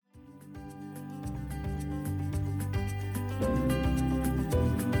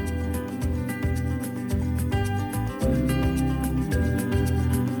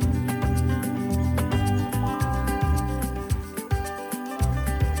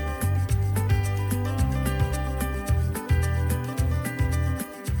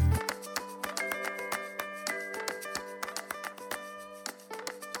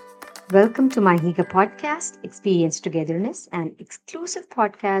Welcome to my Higa podcast, Experience Togetherness, an exclusive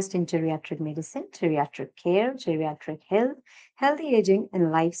podcast in geriatric medicine, geriatric care, geriatric health, healthy aging,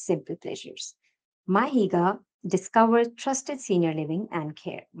 and life's simple pleasures. My Higa discovered trusted senior living and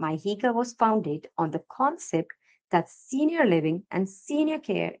care. My Higa was founded on the concept that senior living and senior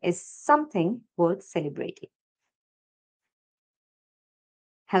care is something worth celebrating.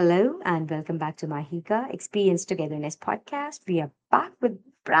 Hello and welcome back to my Hika Experience Togetherness podcast. We are back with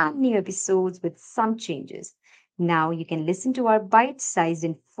brand new episodes with some changes. Now you can listen to our bite-sized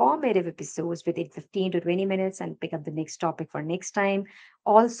informative episodes within 15 to 20 minutes and pick up the next topic for next time.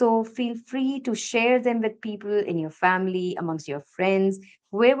 Also, feel free to share them with people in your family, amongst your friends,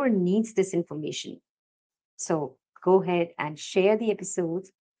 whoever needs this information. So go ahead and share the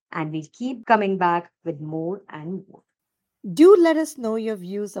episodes and we'll keep coming back with more and more. Do let us know your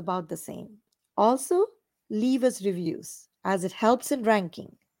views about the same. Also, leave us reviews as it helps in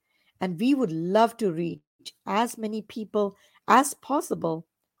ranking, and we would love to reach as many people as possible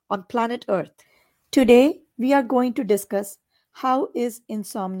on planet Earth. Today, we are going to discuss how is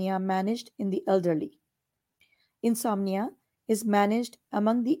insomnia managed in the elderly. Insomnia is managed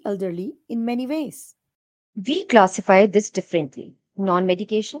among the elderly in many ways. We classify this differently: non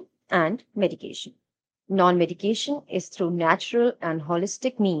medication and medication. Non medication is through natural and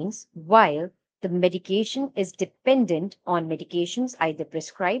holistic means, while the medication is dependent on medications either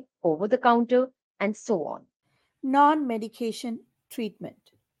prescribed, over the counter, and so on. Non medication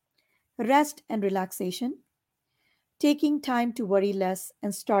treatment, rest and relaxation, taking time to worry less,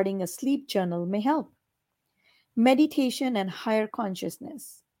 and starting a sleep journal may help. Meditation and higher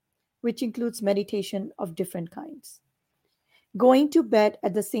consciousness, which includes meditation of different kinds. Going to bed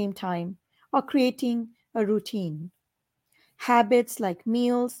at the same time or creating a routine. Habits like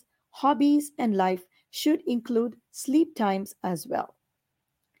meals, hobbies, and life should include sleep times as well.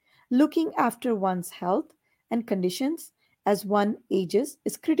 Looking after one's health and conditions as one ages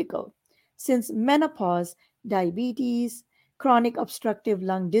is critical, since menopause, diabetes, chronic obstructive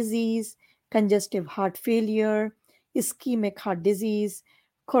lung disease, congestive heart failure, ischemic heart disease,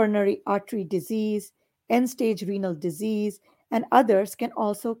 coronary artery disease, end stage renal disease, and others can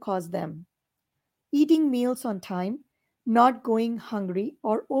also cause them. Eating meals on time, not going hungry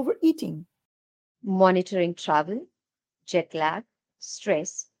or overeating. Monitoring travel, jet lag,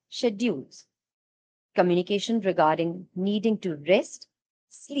 stress, schedules, communication regarding needing to rest,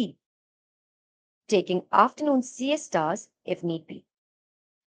 sleep, taking afternoon siestas if need be,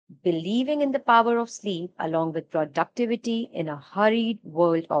 believing in the power of sleep along with productivity in a hurried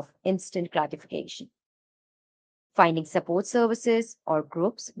world of instant gratification, finding support services or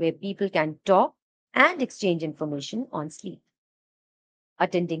groups where people can talk and exchange information on sleep,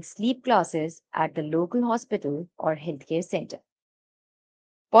 attending sleep classes at the local hospital or healthcare center,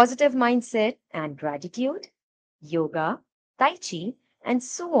 positive mindset and gratitude, yoga, tai chi, and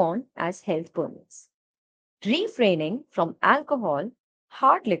so on as health permits, refraining from alcohol,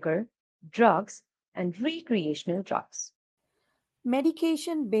 hard liquor, drugs, and recreational drugs.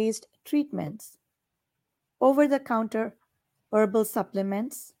 Medication based treatments, over the counter herbal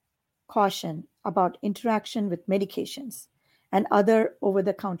supplements, caution about interaction with medications and other over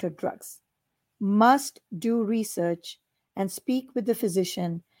the counter drugs. Must do research and speak with the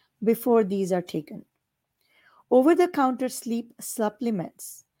physician before these are taken. Over the counter sleep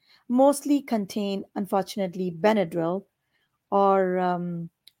supplements mostly contain, unfortunately, Benadryl or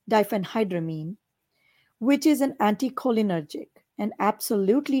diphenhydramine, which is an anticholinergic and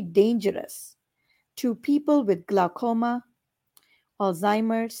absolutely dangerous to people with glaucoma,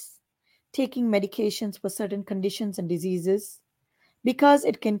 Alzheimer's, taking medications for certain conditions and diseases, because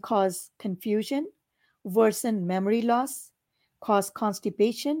it can cause confusion, worsen memory loss, cause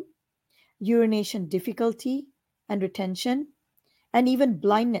constipation, urination difficulty and retention, and even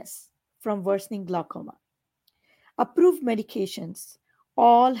blindness from worsening glaucoma. Approved medications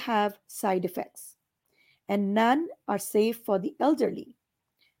all have side effects, and none are safe for the elderly.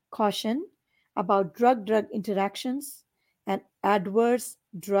 Caution about drug drug interactions and adverse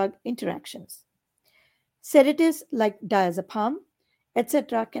drug interactions. Sedatives like diazepam,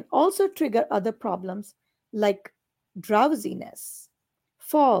 etc., can also trigger other problems like drowsiness,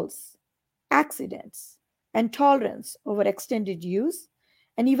 falls, accidents, and tolerance over extended use,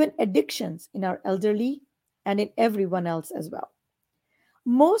 and even addictions in our elderly and in everyone else as well.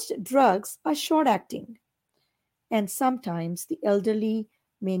 Most drugs are short acting, and sometimes the elderly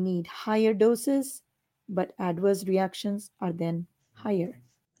may need higher doses, but adverse reactions are then higher.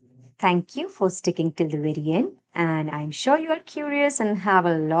 Thank you for sticking till the very end. And I'm sure you are curious and have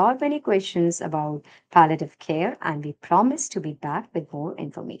a lot many questions about palliative care, and we promise to be back with more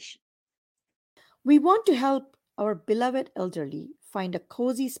information. We want to help our beloved elderly find a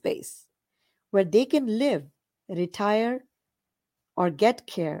cozy space where they can live, retire, or get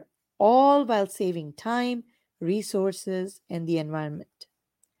care, all while saving time, resources, and the environment.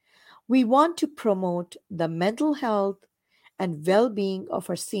 We want to promote the mental health and well being of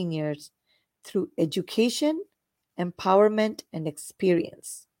our seniors through education, empowerment, and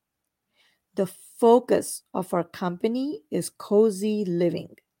experience. The focus of our company is cozy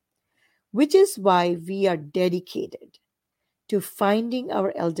living, which is why we are dedicated to finding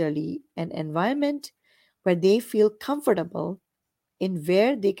our elderly an environment where they feel comfortable in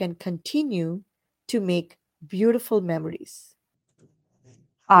where they can continue to make beautiful memories.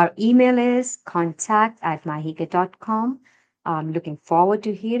 Our email is contact@mahiga.com. I'm looking forward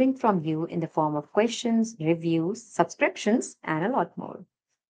to hearing from you in the form of questions, reviews, subscriptions, and a lot more.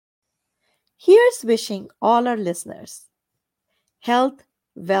 Here's wishing all our listeners health,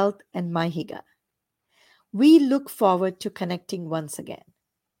 wealth, and Mahiga. We look forward to connecting once again.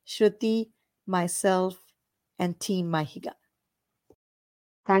 Shruti, myself, and Team Mahiga.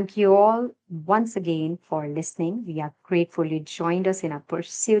 Thank you all once again for listening. We are grateful you joined us in our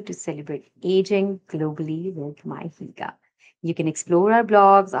pursuit to celebrate aging globally with MyHiga. You can explore our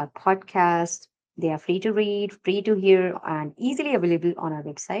blogs, our podcast. They are free to read, free to hear, and easily available on our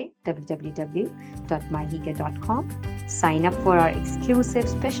website, www.myhiga.com. Sign up for our exclusive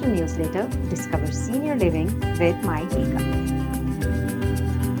special newsletter, Discover Senior Living with MyHiga.